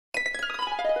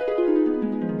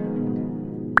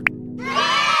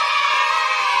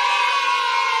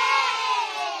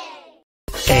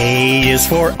A is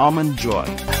for Almond Joy.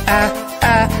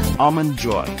 Almond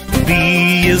Joy.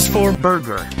 B is for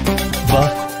Burger.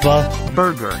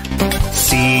 Burger.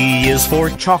 C is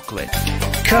for Chocolate.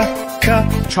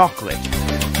 Chocolate.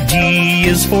 D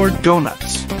is for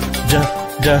Donuts.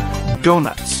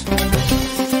 Donuts.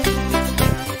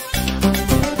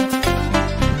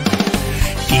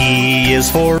 E is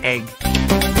for Egg.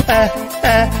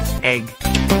 Egg.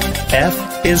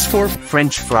 F is for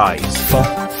French fries.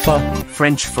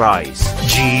 French fries.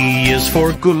 G is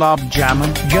for Gulab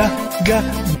Jamun.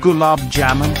 Gulab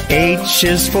Jamun. H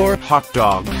is for Hot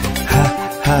dog.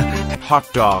 Hot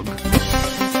dog.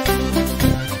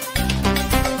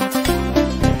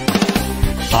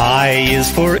 I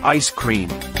is for Ice cream.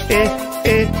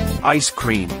 Ice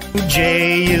cream.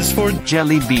 J is for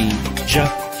Jelly bean.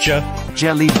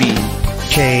 Jelly bean.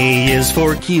 K is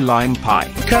for Key lime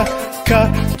pie.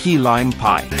 Key lime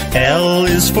pie. L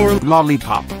is for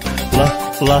Lollipop.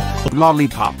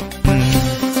 Lollipop.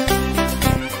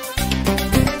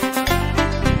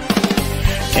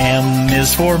 M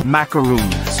is for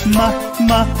Macaroons.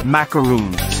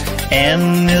 Macaroons.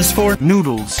 N is for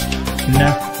Noodles.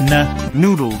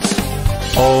 Noodles.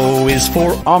 O is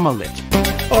for Omelette.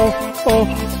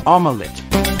 Omelette.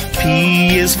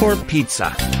 P is for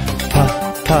Pizza.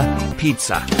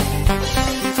 Pizza.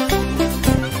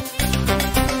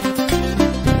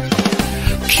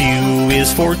 Q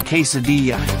is for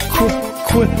Quesadilla.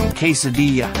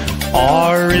 Quesadilla.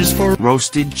 R is for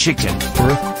Roasted chicken.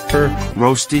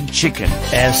 Roasted chicken.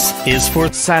 S is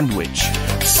for Sandwich.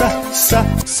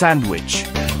 Sandwich.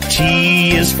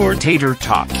 T is for Tater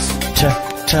tots.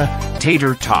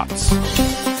 Tater tots.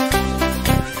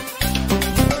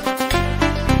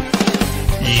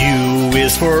 U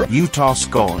is for Utah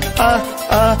scone.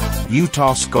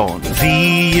 Utah scone.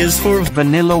 V is for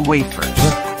Vanilla wafers.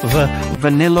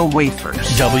 Vanilla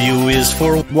wafers. W is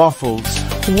for Waffles.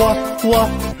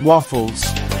 Waffles.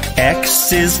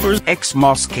 X is for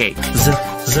Xmas cake.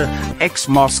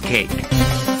 Xmas cake.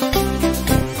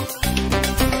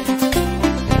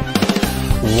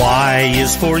 Y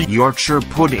is for Yorkshire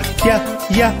pudding.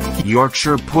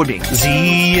 Yorkshire pudding.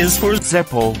 Z is for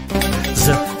Zeppo.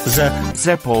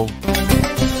 Zeppo.